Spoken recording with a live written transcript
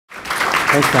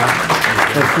Thanks, Tom.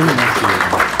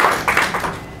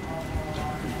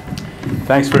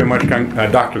 Thanks very much,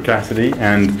 Dr. Cassidy,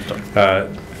 and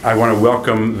I want to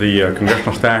welcome the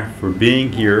congressional staff for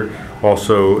being here.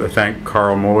 Also thank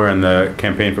Carl Mueller and the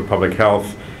Campaign for Public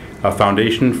Health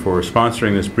Foundation for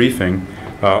sponsoring this briefing.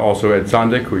 Also Ed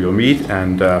Sondik, who you'll meet,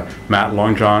 and Matt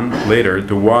Longjohn later.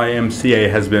 The YMCA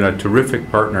has been a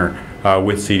terrific partner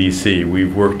with CDC.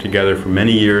 We've worked together for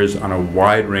many years on a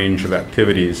wide range of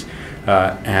activities,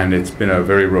 and it's been a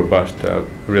very robust,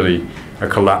 really a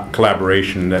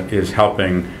collaboration that is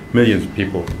helping millions of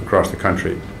people across the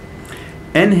country.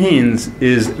 NHANES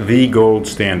is the gold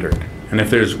standard. And if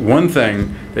there's one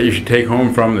thing that you should take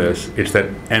home from this, it's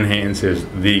that NHANES is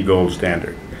the gold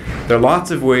standard. There are lots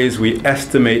of ways we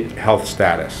estimate health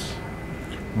status,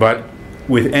 but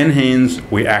with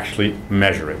NHANES, we actually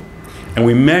measure it. And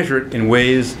we measure it in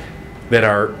ways that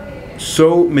are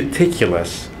so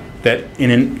meticulous that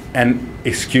and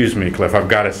excuse me, Cliff, I've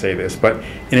got to say this, but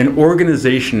in an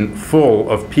organization full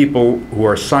of people who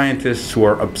are scientists, who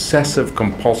are obsessive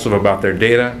compulsive about their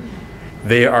data,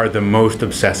 they are the most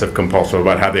obsessive compulsive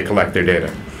about how they collect their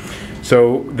data.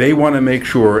 So they want to make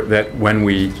sure that when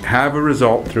we have a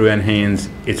result through NHANES,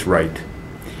 it's right.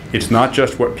 It's not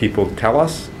just what people tell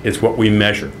us, it's what we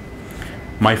measure.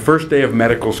 My first day of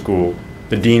medical school,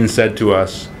 the dean said to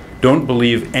us, don't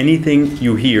believe anything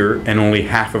you hear and only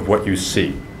half of what you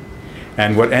see.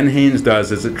 And what NHANES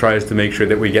does is it tries to make sure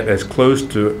that we get as close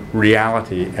to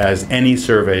reality as any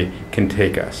survey can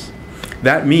take us.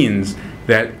 That means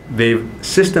that they've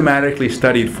systematically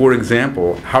studied, for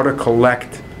example, how to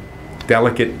collect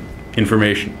delicate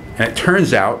information. And it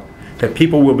turns out that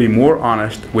people will be more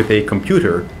honest with a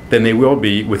computer than they will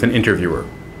be with an interviewer.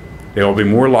 They will be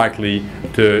more likely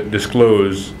to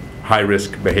disclose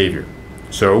high-risk behavior.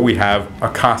 So we have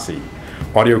ACASI,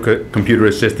 audio computer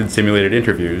assisted simulated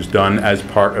interviews, done as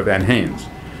part of NHANES.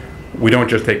 We don't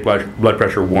just take blood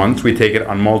pressure once, we take it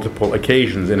on multiple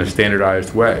occasions in a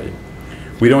standardized way.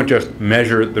 We don't just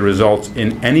measure the results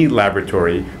in any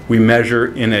laboratory, we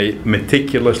measure in a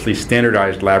meticulously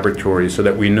standardized laboratory so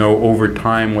that we know over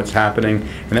time what's happening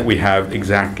and that we have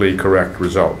exactly correct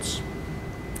results.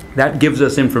 That gives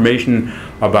us information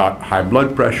about high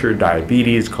blood pressure,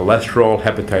 diabetes, cholesterol,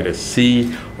 hepatitis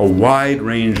C, a wide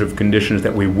range of conditions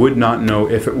that we would not know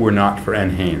if it were not for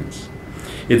NHANES.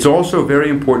 It's also very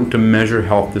important to measure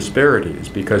health disparities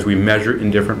because we measure in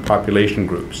different population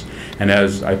groups. And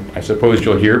as I suppose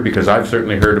you'll hear, because I've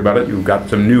certainly heard about it, you've got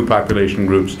some new population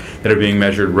groups that are being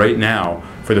measured right now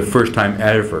for the first time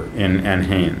ever in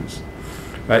NHANES.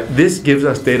 This gives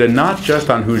us data not just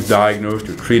on who's diagnosed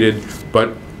or treated,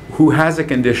 but who has a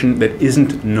condition that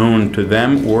isn't known to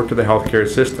them or to the healthcare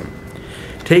system.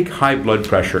 Take high blood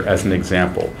pressure as an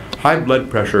example. High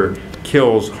blood pressure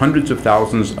kills hundreds of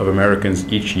thousands of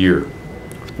Americans each year.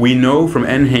 We know from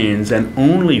NHANES, and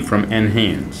only from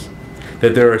NHANES,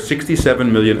 that there are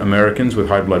 67 million Americans with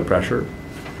high blood pressure,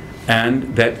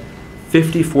 and that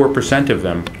 54% of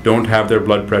them don't have their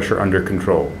blood pressure under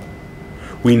control.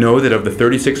 We know that of the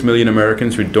 36 million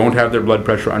Americans who don't have their blood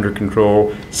pressure under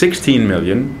control, 16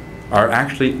 million are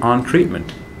actually on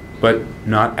treatment, but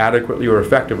not adequately or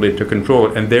effectively to control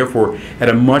it, and therefore at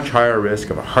a much higher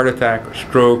risk of a heart attack, or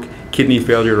stroke, kidney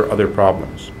failure, or other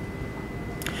problems.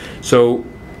 So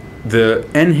the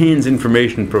NHANES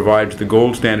information provides the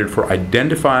gold standard for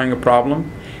identifying a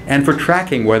problem and for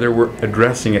tracking whether we're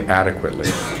addressing it adequately.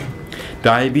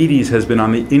 Diabetes has been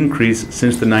on the increase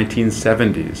since the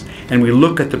 1970s, and we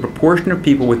look at the proportion of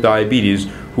people with diabetes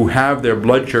who have their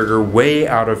blood sugar way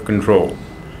out of control.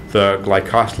 The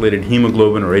glycosylated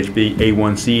hemoglobin, or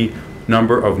HbA1c,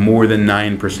 number of more than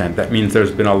 9%. That means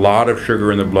there's been a lot of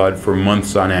sugar in the blood for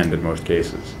months on end in most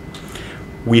cases.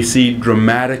 We see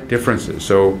dramatic differences.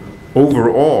 So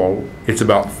overall, it's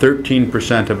about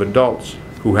 13% of adults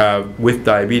who have, with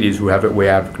diabetes, who have it way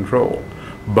out of control.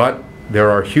 But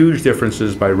there are huge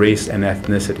differences by race and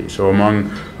ethnicity. So among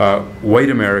white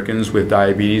Americans with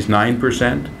diabetes,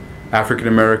 9%, African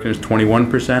Americans,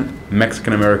 21%,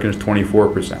 Mexican Americans,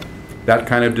 24%. That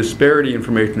kind of disparity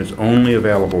information is only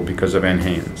available because of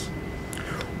NHANES.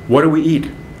 What do we eat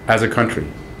as a country?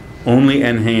 Only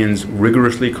NHANES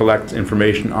rigorously collects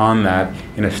information on that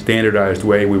in a standardized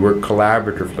way. We work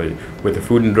collaboratively with the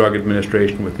Food and Drug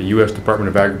Administration, with the U.S. Department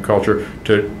of Agriculture,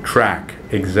 to track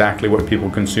exactly what people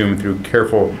consume through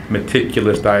careful,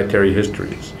 meticulous dietary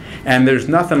histories. And there's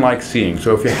nothing like seeing.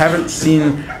 So if you haven't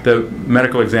seen the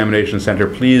Medical Examination Center,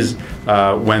 please,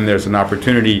 when there's an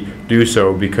opportunity, do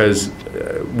so, because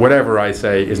whatever I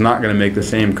say is not going to make the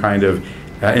same kind of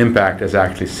impact as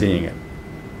actually seeing it.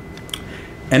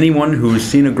 Anyone who's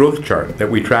seen a growth chart that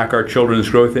we track our children's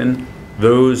growth in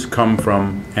those come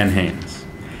from NHANES.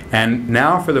 And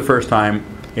now for the first time,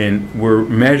 we're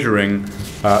measuring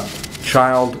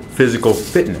child physical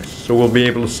fitness. So we'll be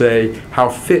able to say how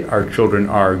fit our children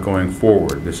are going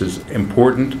forward. This is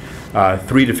important.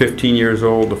 3 to 15 years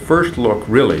old, the first look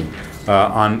really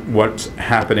on what's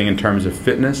happening in terms of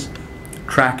fitness.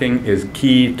 Tracking is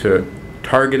key to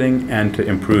targeting and to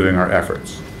improving our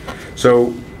efforts.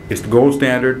 So it's the gold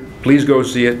standard. Please go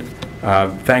see it.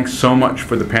 Thanks so much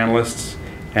for the panelists,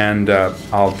 and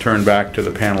I'll turn back to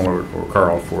the panel or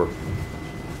Carl for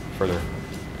further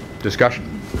discussion.